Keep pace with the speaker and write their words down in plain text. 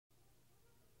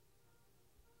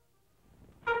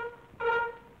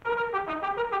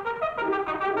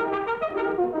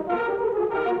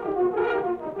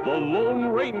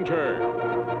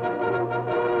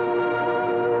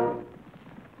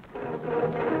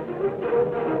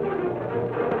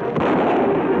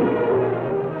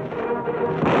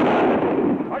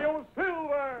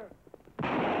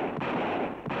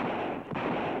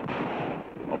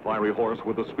fiery horse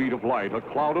with the speed of light, a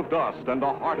cloud of dust, and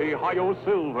a hearty Hi-Yo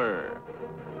Silver,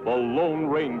 the Lone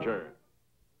Ranger.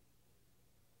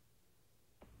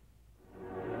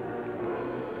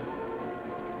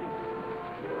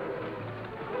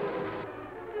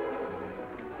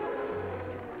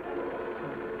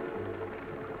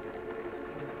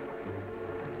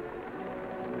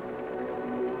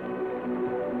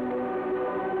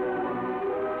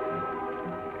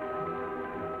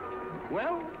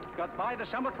 Well, got by the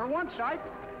summit for once, Ike.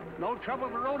 No trouble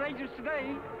with road agents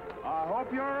today. I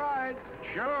hope you're right.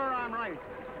 Sure, I'm right.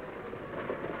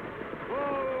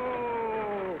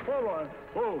 Whoa! Hold on.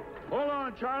 Whoa! Hold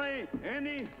on, Charlie.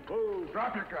 Andy. Whoa!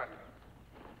 Drop your gun.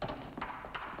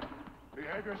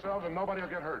 Behave yourselves and nobody will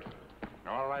get hurt.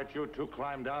 All right, you two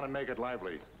climb down and make it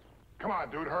lively. Come on,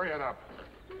 dude, hurry it up.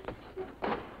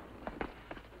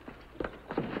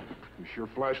 You sure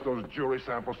flashed those jewelry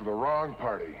samples to the wrong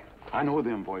party. I know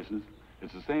them voices.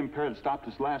 It's the same pair that stopped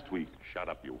us last week. Shut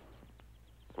up, you.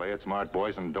 Play it smart,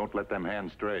 boys, and don't let them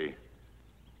hands stray.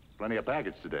 Plenty of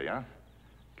baggage today, huh?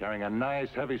 Carrying a nice,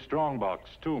 heavy strong box,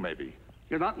 too, maybe.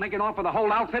 You're not making off with the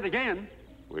whole outfit again.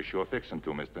 We're sure fixing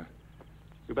to, mister.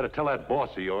 You better tell that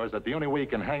boss of yours that the only way he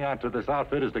can hang on to this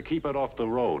outfit is to keep it off the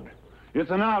road.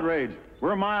 It's an outrage.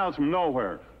 We're miles from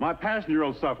nowhere. My passenger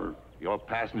will suffer. Your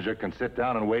passenger can sit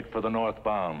down and wait for the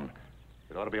northbound.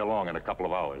 It ought to be along in a couple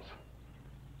of hours.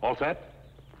 All set?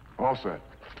 All set.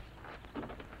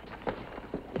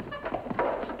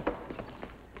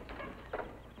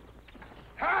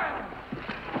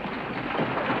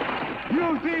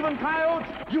 You thieving coyotes!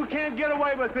 You can't get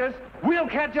away with this. We'll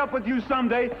catch up with you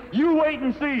someday. You wait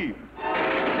and see.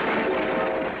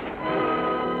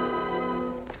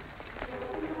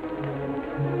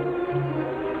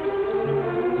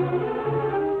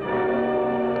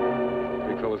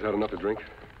 You fellas had enough to drink?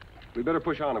 We better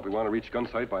push on if we want to reach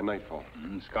Gunsight by nightfall.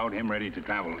 Scout him ready to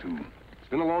travel, too. It's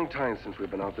been a long time since we've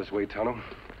been out this way, Tonto.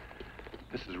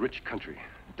 This is rich country,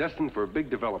 destined for a big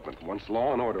development once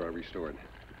law and order are restored.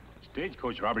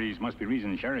 Stagecoach robberies must be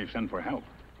reason sheriff sent for help.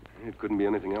 It couldn't be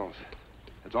anything else.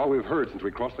 That's all we've heard since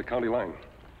we crossed the county line.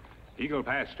 Eagle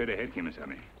Pass straight ahead, Kemo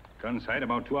Sabe. Gunsight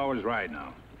about 2 hours' ride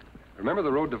now. Remember,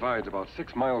 the road divides about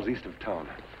 6 miles east of town.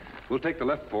 We'll take the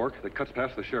left fork that cuts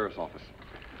past the sheriff's office.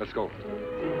 Let's go.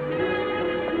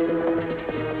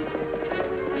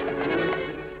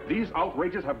 These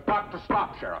outrages have got to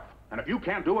stop, Sheriff. And if you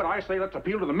can't do it, I say let's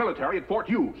appeal to the military at Fort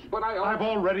Hughes. But I've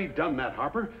already done that,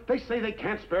 Harper. They say they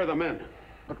can't spare the men.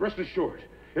 But rest assured,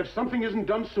 if something isn't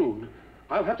done soon,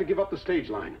 I'll have to give up the stage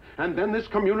line. And then this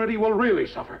community will really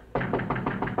suffer.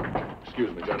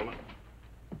 Excuse me, gentlemen.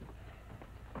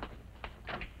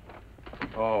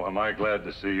 Oh, am I glad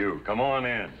to see you. Come on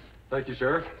in. Thank you,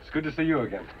 Sheriff. It's good to see you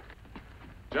again.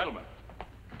 Gentlemen,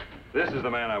 this is the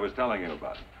man I was telling you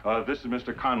about. This is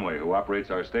Mr. Conway, who operates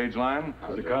our stage line.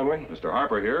 Mr. Conway? Mr.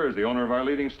 Harper here is the owner of our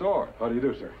leading store. How do you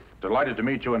do, sir? Delighted to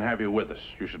meet you and have you with us.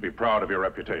 You should be proud of your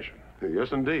reputation.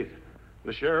 Yes, indeed.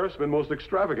 The sheriff's been most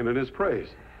extravagant in his praise.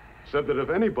 Said that if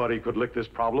anybody could lick this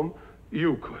problem,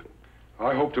 you could.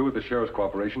 I hope to with the sheriff's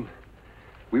cooperation.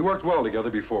 We worked well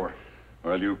together before.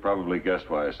 Well, you probably guessed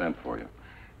why I sent for you.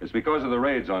 It's because of the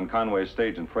raids on Conway's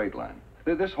stage and freight line.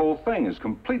 This whole thing is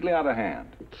completely out of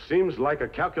hand. It seems like a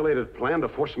calculated plan to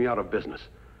force me out of business.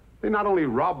 They not only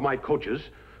rob my coaches,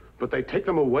 but they take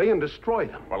them away and destroy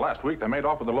them. Well, last week they made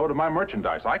off with a load of my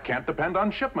merchandise. I can't depend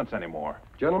on shipments anymore.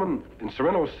 Gentlemen, in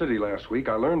Sereno City last week,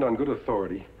 I learned on good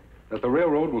authority that the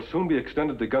railroad will soon be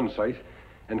extended to Gunsight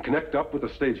and connect up with the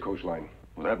stagecoach line.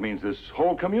 Well, that means this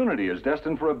whole community is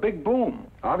destined for a big boom.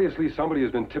 Obviously, somebody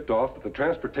has been tipped off that the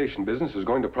transportation business is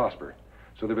going to prosper.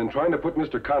 So they've been trying to put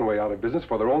Mr. Conway out of business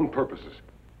for their own purposes.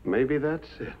 Maybe that's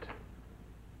it.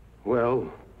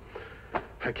 Well,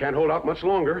 I can't hold out much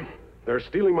longer. They're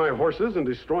stealing my horses and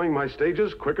destroying my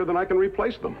stages quicker than I can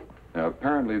replace them. Now,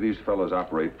 apparently these fellows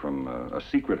operate from a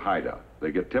secret hideout.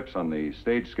 They get tips on the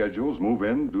stage schedules, move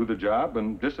in, do the job,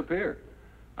 and disappear.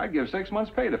 I'd give 6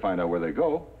 months' pay to find out where they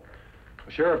go.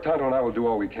 Sheriff Tonto and I will do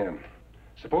all we can.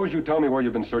 Suppose you tell me where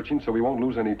you've been searching so we won't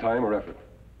lose any time or effort.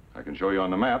 I can show you on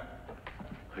the map.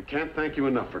 I can't thank you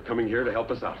enough for coming here to help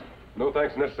us out. No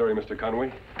thanks necessary, Mr.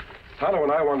 Conway. Tonto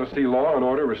and I want to see law and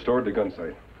order restored to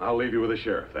Gunsight. I'll leave you with the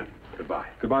sheriff, then. Goodbye.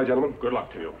 Goodbye, gentlemen. Good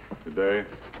luck to you. Good day.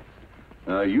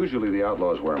 Usually the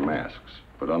outlaws wear masks,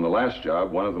 but on the last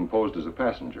job, one of them posed as a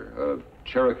passenger.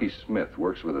 Cherokee Smith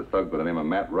works with a thug by the name of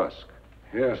Matt Rusk.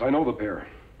 Yes, I know the pair.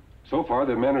 So far,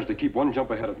 they've managed to keep one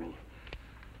jump ahead of me.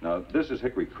 Now, this is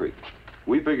Hickory Creek.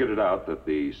 We figured it out that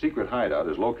the secret hideout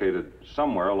is located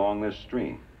somewhere along this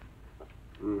stream.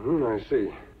 I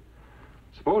see.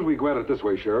 Suppose we go at it this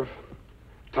way, Sheriff.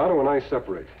 Tonto and I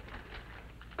separate.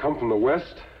 Come from the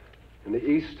west and the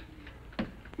east.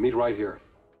 Meet right here.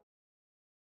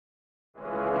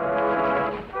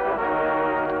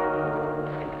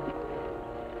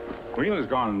 Wheel is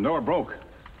gone, door broke.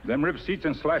 Them ripped seats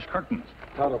and slashed curtains.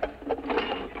 Tonto.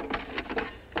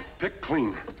 Pick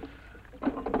clean.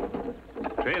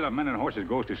 Trail of men and horses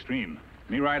goes to stream.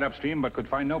 Me ride upstream, but could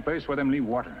find no place where them leave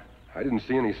water. I didn't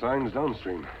see any signs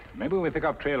downstream. Maybe we pick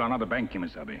up trail on other bank,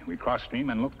 Kemo Sabe. We cross stream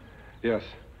and look. Yes.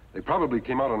 They probably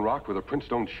came out on rock where the prints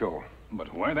don't show.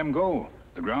 But where them go?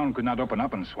 The ground could not open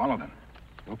up and swallow them.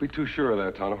 Don't be too sure of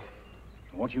that, Tonto.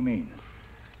 What you mean?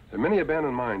 There are many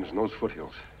abandoned mines in those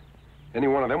foothills. Any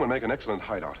one of them would make an excellent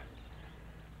hideout.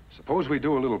 Suppose we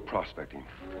do a little prospecting.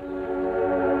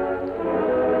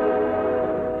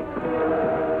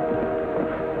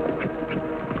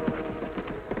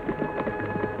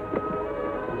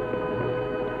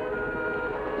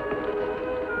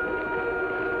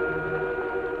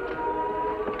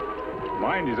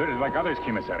 Mine deserted like others,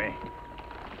 Kemo Sabe.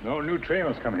 No new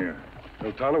trails come here.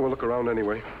 No, Tonto, we'll look around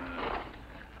anyway.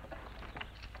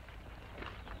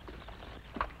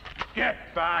 Get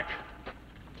back!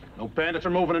 No bandits are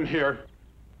moving in here.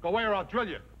 Go away or I'll drill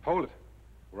you. Hold it.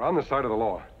 We're on the side of the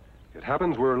law. It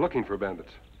happens we're looking for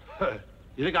bandits.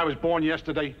 You think I was born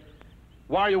yesterday?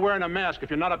 Why are you wearing a mask if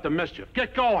you're not up to mischief?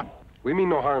 Get going! We mean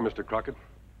no harm, Mr. Crockett.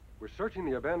 We're searching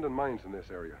the abandoned mines in this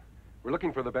area. We're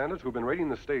looking for the bandits who've been raiding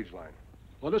the stage line.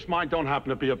 Well, this mine don't happen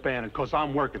to be abandoned because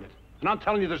I'm working it. And I'm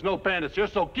telling you there's no bandits here,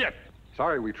 so get!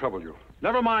 Sorry we troubled you.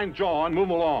 Never mind, John. Move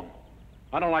along.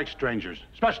 I don't like strangers,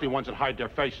 especially ones that hide their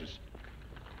faces.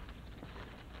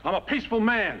 I'm a peaceful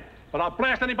man, but I'll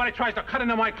blast anybody who tries to cut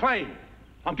into my claim.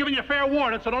 I'm giving you fair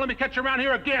warning, so don't let me catch you around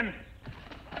here again.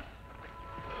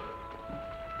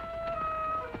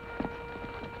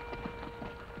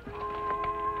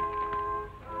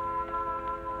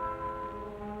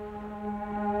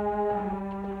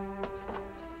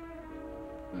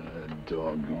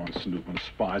 Doggone snooping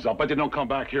spies. I'll bet they don't come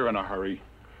back here in a hurry.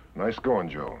 Nice going,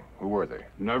 Joe. Who were they?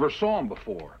 Never saw them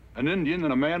before. An Indian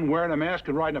and a man wearing a mask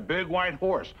and riding a big white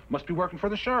horse. Must be working for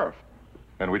the sheriff.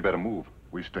 Then we'd better move.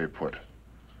 We stay put.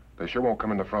 They sure won't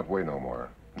come in the front way no more.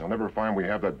 They'll never find we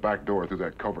have that back door through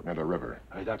that culvert near the river.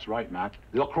 Hey, that's right, Matt.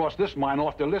 They'll cross this mine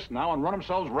off their list now and run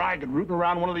themselves ragged rooting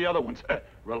around one of the other ones.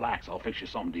 Relax, I'll fix you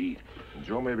something to eat.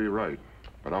 Joe may be right,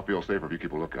 but I'll feel safer if you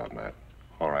keep a lookout, Matt.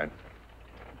 All right.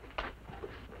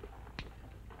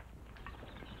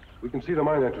 We can see the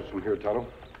mine entrance from here, Tonto.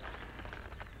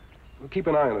 We'll keep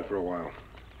an eye on it for a while.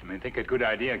 I think a good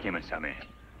idea, Kemo Sabe.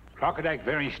 Crocodile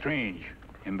very strange.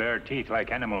 Him bare teeth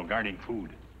like animal guarding food.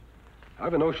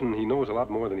 I've a notion he knows a lot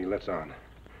more than he lets on.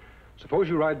 Suppose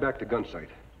you ride back to Gunsight.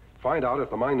 Find out if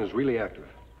the mine is really active.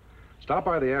 Stop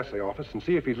by the assay office and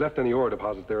see if he's left any ore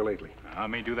deposits there lately. I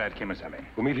may do that, Kemo Sabe.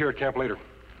 We'll meet here at camp later.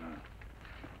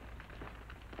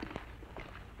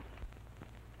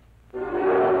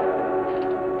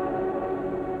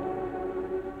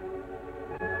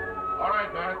 All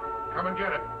right, Matt. Come and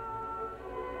get it.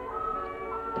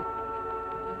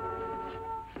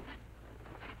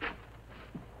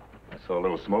 I saw a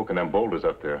little smoke in them boulders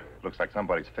up there. Looks like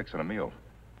somebody's fixing a meal.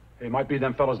 It might be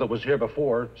them fellas that was here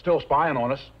before, still spying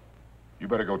on us. You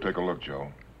better go take a look,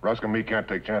 Joe. Rusk and me can't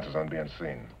take chances on being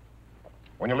seen.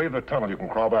 When you leave the tunnel, you can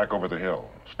crawl back over the hill.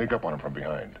 Sneak up on them from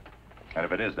behind. And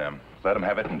if it is them, let them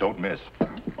have it and don't miss.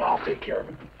 I'll take care of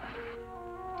it.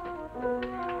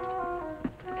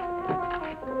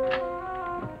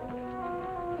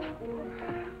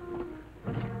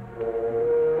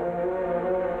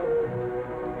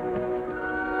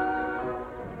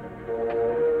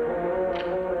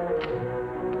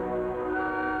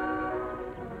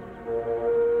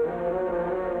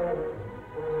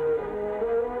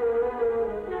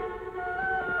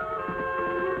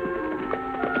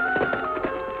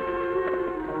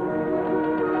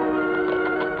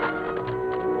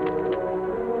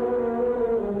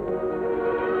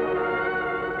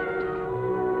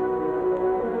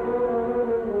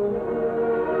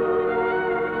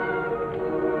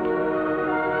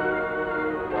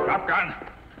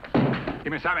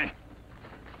 Kemo Sabe.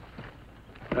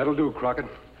 That'll do, Crockett.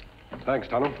 Thanks,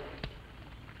 Tonto.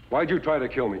 Why'd you try to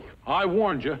kill me? I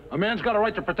warned you. A man's got a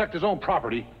right to protect his own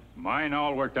property. Mine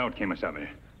all worked out, Kemo Sabe.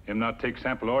 Him not take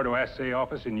sample ore to assay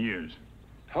office in years.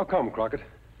 How come, Crockett?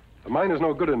 The mine is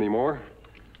no good anymore.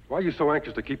 Why are you so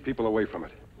anxious to keep people away from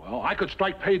it? Well, I could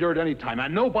strike pay dirt any time,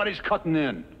 and nobody's cutting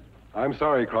in. I'm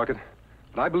sorry, Crockett,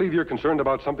 but I believe you're concerned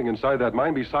about something inside that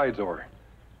mine besides ore.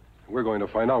 We're going to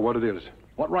find out what it is.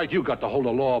 What right you got to hold a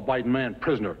law-abiding man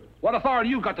prisoner? What authority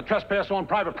you got to trespass on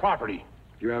private property?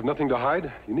 You have nothing to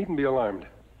hide. You needn't be alarmed.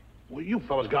 Well, you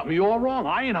fellas got me all wrong.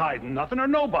 I ain't hiding nothing or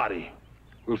nobody.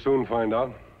 We'll soon find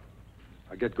out.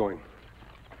 I get going.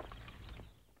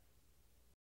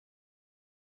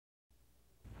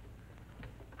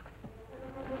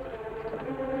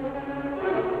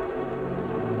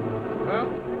 Well,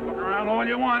 look around all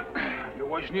you want. You're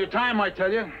wasting your time, I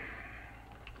tell you.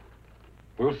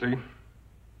 We'll see.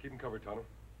 Keep him covered, Tonto.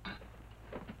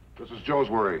 This is Joe's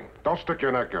worry. Don't stick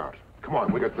your neck out. Come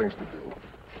on, we got things to do.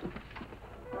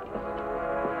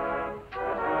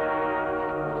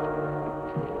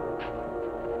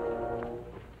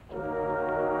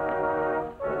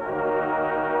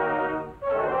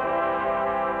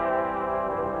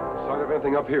 Sign of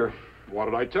anything up here. What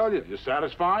did I tell you? You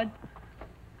satisfied?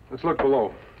 Let's look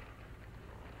below.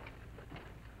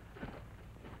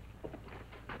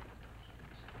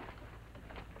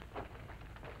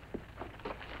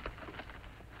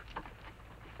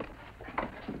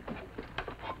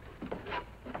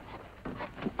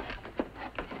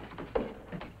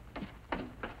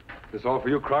 This all for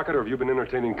you, Crockett, or have you been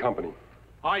entertaining company?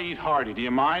 I eat hearty. Do you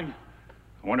mind?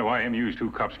 I wonder why him use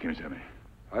 2 cups, Kemo Sabe.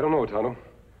 I don't know, Tonto.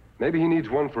 Maybe he needs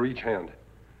one for each hand.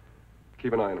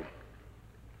 Keep an eye on him.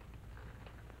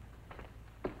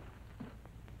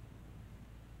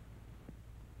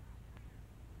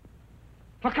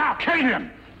 Look out! Kate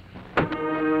him!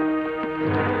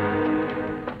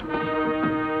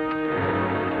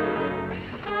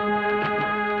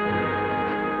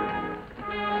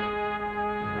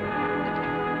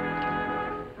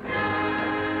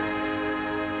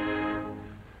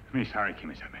 Me sorry,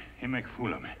 Kemo Sabe. He make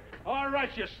fool of me. All right,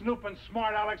 you snooping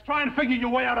smart Alex. Try and figure your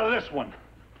way out of this one.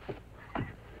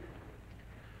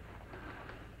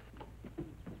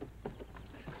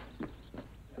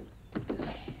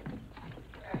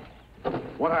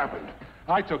 What happened?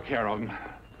 I took care of him.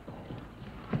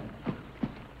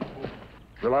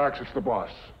 Relax, it's the boss.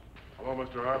 Hello,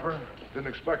 Mr. Harper. Didn't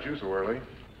expect you so early.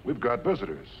 We've got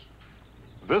visitors.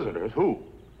 Visitors? Who?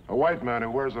 A white man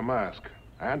who wears a mask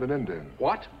and an Indian.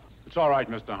 What? It's all right,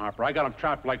 Mr. Harper. I got them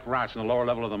trapped like rats in the lower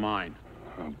level of the mine.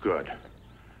 Oh, good.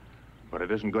 But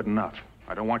it isn't good enough.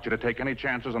 I don't want you to take any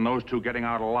chances on those 2 getting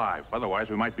out alive. Otherwise,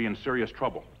 we might be in serious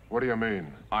trouble. What do you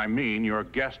mean? I mean your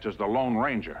guest is the Lone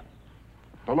Ranger.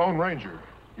 The Lone Ranger?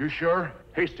 You sure?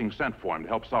 Hastings sent for him to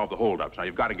help solve the holdups. Now,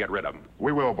 you've got to get rid of him.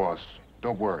 We will, boss.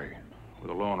 Don't worry. With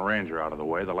the Lone Ranger out of the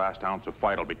way, the last ounce of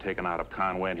fight will be taken out of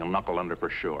Conway, and he'll knuckle under for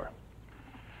sure.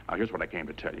 Now, here's what I came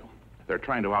to tell you. They're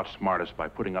trying to outsmart us by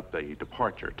putting up the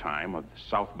departure time of the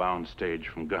southbound stage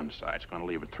from Gunside. It's going to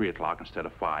leave at 3 o'clock instead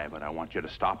of 5, but I want you to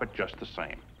stop it just the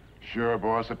same. Sure,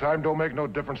 boss. The time don't make no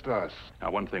difference to us.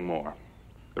 Now, one thing more.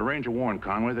 The Ranger warned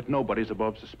Conway that nobody's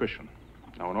above suspicion.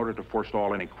 Now, in order to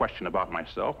forestall any question about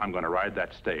myself, I'm going to ride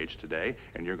that stage today,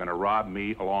 and you're going to rob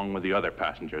me along with the other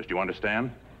passengers. Do you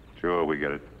understand? Sure, we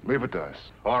get it. Leave it to us.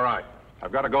 All right.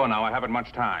 I've got to go now. I haven't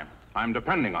much time. I'm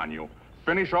depending on you.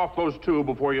 Finish off those 2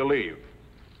 before you leave.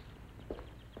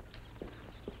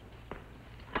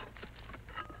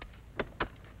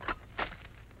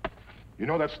 You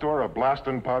know that store of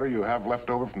blasting powder you have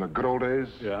left over from the good old days?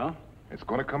 Yeah? It's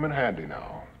going to come in handy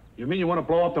now. You mean you want to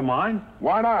blow up the mine?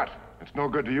 Why not? It's no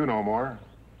good to you no more.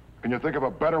 Can you think of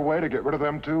a better way to get rid of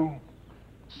them 2?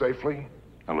 Safely?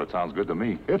 Well, it sounds good to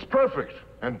me. It's perfect.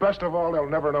 And best of all, they'll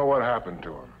never know what happened to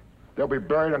them. They'll be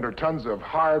buried under tons of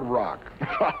hard rock.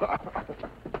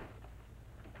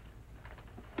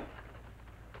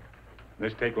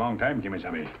 This take long time, Kemo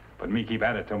Sabe. But me keep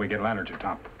at it till we get ladder to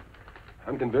top.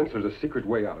 I'm convinced there's a secret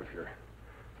way out of here.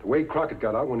 The way Crockett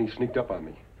got out when he sneaked up on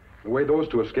me. The way those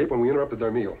 2 escaped when we interrupted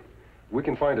their meal. If we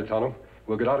can find it, Tonto,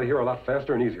 we'll get out of here a lot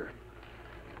faster and easier.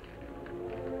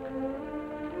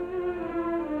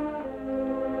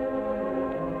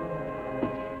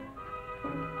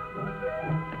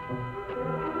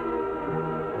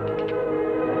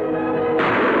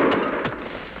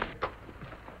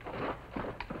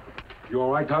 You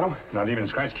all right, Tonto? Not even a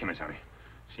scratch, Kemo Sabe.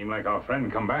 Seemed like our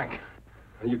friend come back.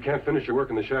 You can't finish your work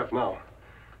in the shaft now.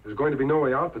 There's going to be no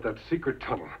way out but that secret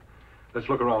tunnel. Let's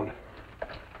look around.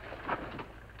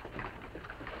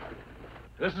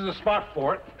 This is the spot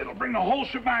for it. It'll bring the whole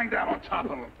shebang down on top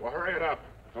of them. Well, hurry it up.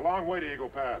 It's a long way to Eagle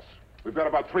Pass. We've got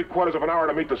about 3/4 of an hour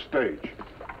to meet the stage.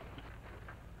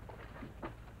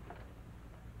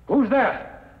 Who's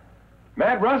that?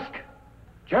 Mad Rusk?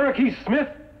 Cherokee Smith?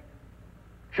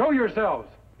 Show yourselves.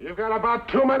 You've got about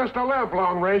 2 minutes to live,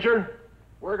 Lone Ranger.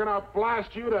 We're gonna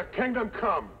blast you to kingdom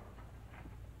come.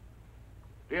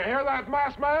 Do you hear that,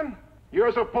 masked man?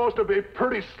 You're supposed to be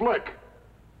pretty slick.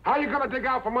 How you gonna dig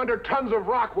out from under tons of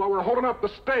rock while we're holding up the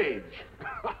stage?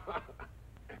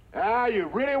 Ah, you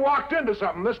really walked into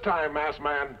something this time, masked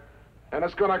man. And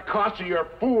it's gonna cost you your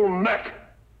fool neck.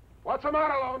 What's the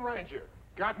matter, Lone Ranger?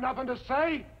 Got nothing to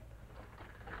say?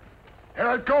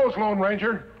 Here it goes, Lone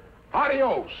Ranger.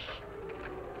 Adios.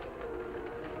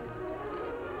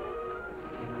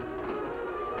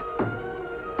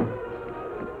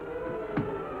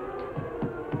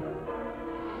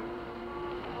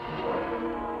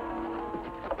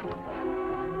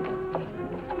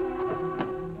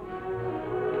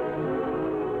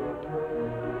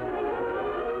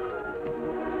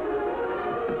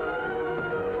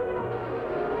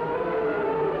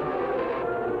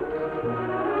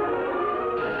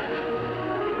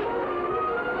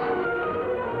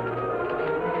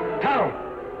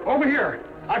 Over here.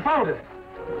 I found it.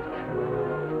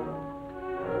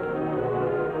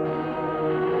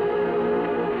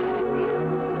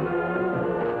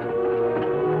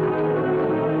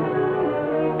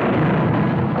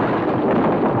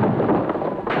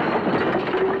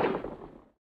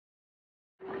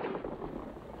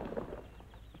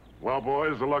 Well,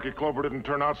 boys, the Lucky Clover didn't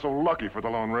turn out so lucky for the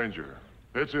Lone Ranger.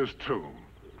 It's his tomb.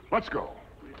 Let's go.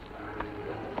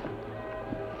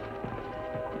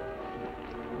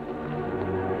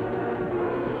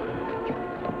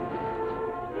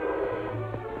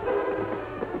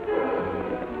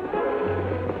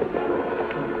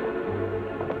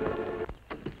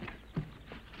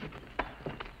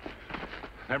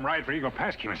 Them ride for Eagle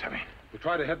Pass, Kemo Sabe. We'll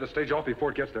try to head the stage off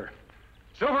before it gets there.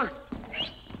 Silver!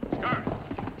 Guard.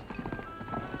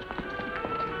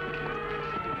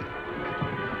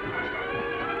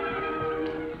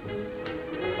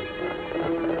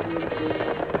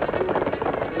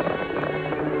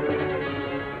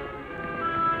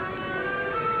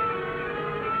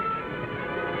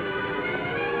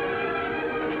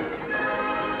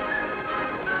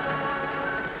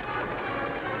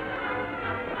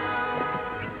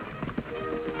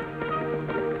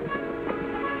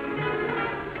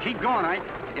 Keep going, Ike.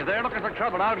 If they're looking for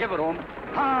trouble, I'll give it to them.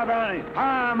 Ha, Barney.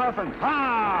 Ha, Muffin.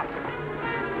 Ha!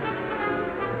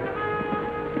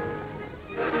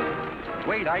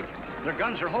 Wait, Ike. Their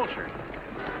guns are holstered.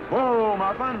 Whoa,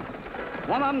 Muffin.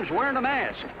 One of them's wearing a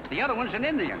mask. The other one's an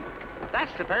Indian.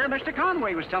 That's the pair Mr.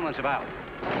 Conway was telling us about.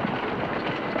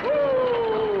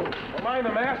 Whoa! Don't mind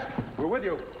the mask. We're with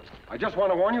you. I just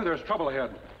want to warn you there's trouble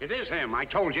ahead. It is him, I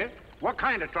told you. What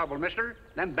kind of trouble, mister?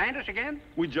 Them bandits again?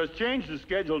 We just changed the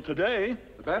schedule today.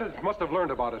 The bandits must have learned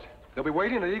about it. They'll be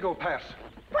waiting at Eagle Pass.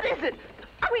 What is it?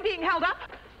 Are we being held up?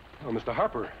 Oh, Mr.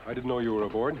 Harper, I didn't know you were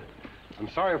aboard. I'm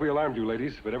sorry if we alarmed you,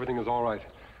 ladies, but everything is all right.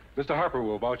 Mr. Harper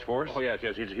will vouch for us. Oh, yes,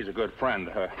 he's a good friend.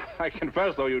 I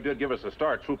confess, though, you did give us a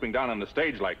start swooping down on the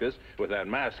stage like this with that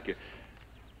mask.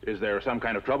 Is there some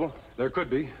kind of trouble? There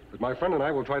could be, but my friend and I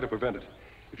will try to prevent it.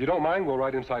 If you don't mind, we'll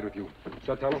ride inside with you.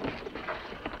 Set, Tonto?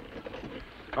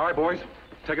 All right, boys,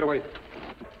 take it away.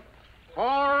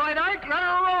 All right, Ike, let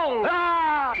her roll.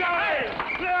 Ah!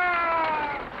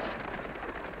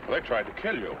 Well, they tried to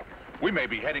kill you. We may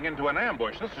be heading into an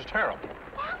ambush. This is terrible.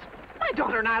 What? My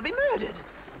daughter and I'll be murdered.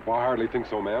 Well, I hardly think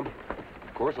so, ma'am.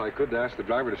 Of course, I could ask the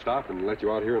driver to stop and let you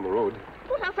out here in the road.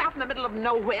 Put us out in the middle of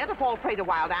nowhere to fall prey to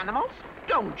wild animals?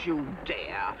 Don't you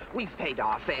dare. We've paid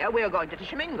our fare. We're going to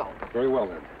Teshimingo. Very well,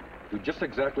 then. Do just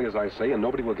exactly as I say, and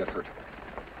nobody will get hurt.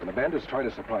 When the bandits try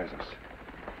to surprise us,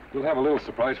 we'll have a little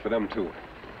surprise for them, too.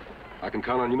 I can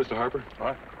count on you, Mr. Harper?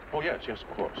 What? Oh, yes,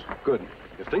 of course. Good.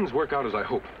 If things work out as I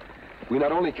hope, we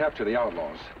not only capture the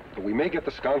outlaws, but we may get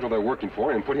the scoundrel they're working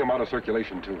for and put him out of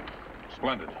circulation, too.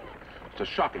 Splendid. It's a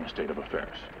shocking state of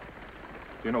affairs.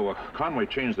 You know, Conway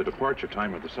changed the departure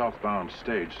time of the southbound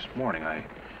stage this morning. I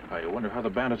wonder how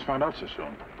the bandits found out so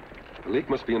soon. The leak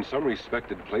must be in some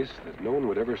respected place that no one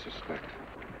would ever suspect.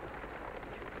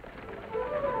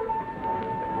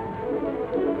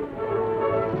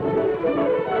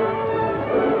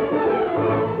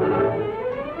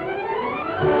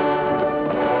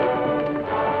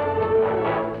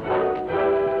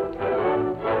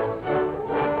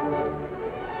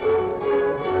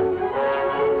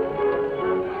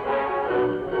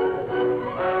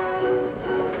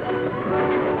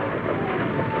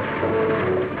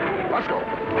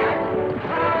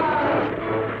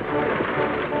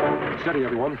 Steady,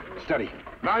 everyone. Steady.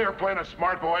 Now you're playing it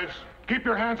smart, boys. Keep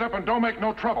your hands up and don't make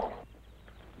no trouble.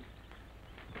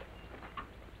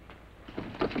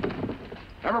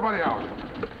 Everybody out.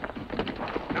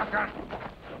 Now, gun.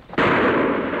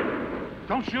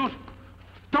 Don't shoot!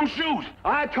 Don't shoot!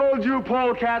 I told you,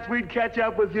 polecats, we'd catch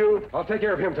up with you. I'll take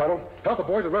care of him, Tonto. Help the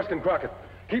boys with Ruskin and Crockett.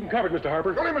 Keep them covered, Mr.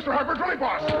 Harper. Really, Mr. Harper, really,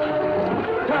 boss.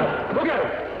 Tonto, look at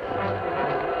him.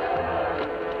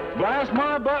 Blast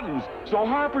my buttons. So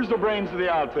Harper's the brains of the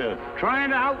outfit.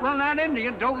 Trying to outrun that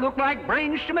Indian don't look like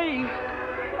brains to me.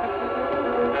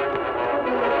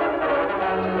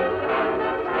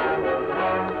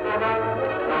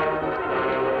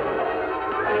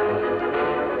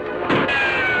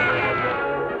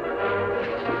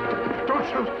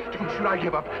 should I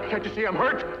give up? Can't you see I'm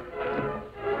hurt?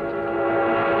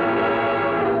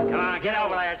 Come on, get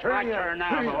over there. It's my turn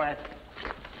now, boy.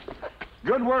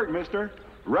 Good work, mister.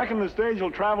 Reckon the stage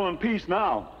will travel in peace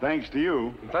now, thanks to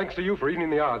you. And thanks to you for evening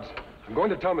the odds. I'm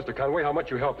going to tell Mr. Conway how much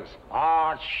you helped us.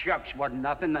 Oh, shucks, wasn't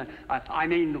nothing. I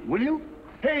mean, will you?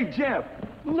 Hey, Jeff,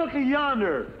 look at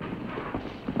yonder.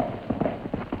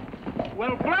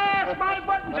 Well, blast my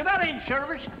buttons if that ain't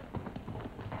service.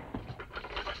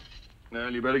 Well,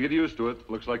 you better get used to it.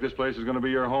 Looks like this place is going to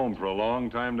be your home for a long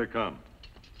time to come.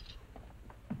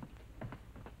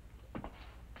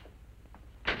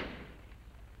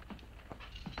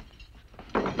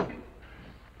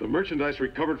 The merchandise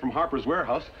recovered from Harper's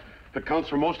warehouse accounts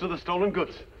for most of the stolen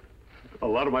goods. A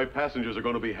lot of my passengers are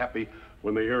going to be happy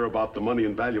when they hear about the money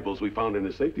and valuables we found in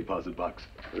his safe deposit box.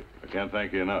 I can't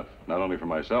thank you enough, not only for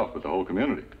myself, but the whole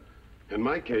community. In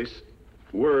my case,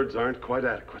 words aren't quite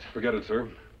adequate. Forget it, sir.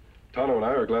 Tonto and I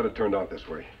are glad it turned out this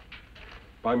way.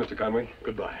 Bye, Mr. Conway.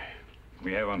 Goodbye.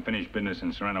 We have unfinished business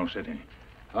in Serrano City.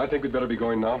 I think we'd better be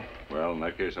going now. Well, in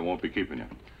that case, I won't be keeping you.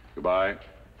 Goodbye.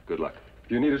 Good luck.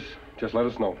 If you need us, just let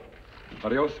us know.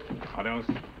 Adios. Adios.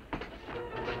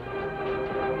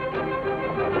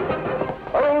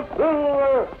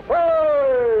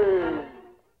 Hey!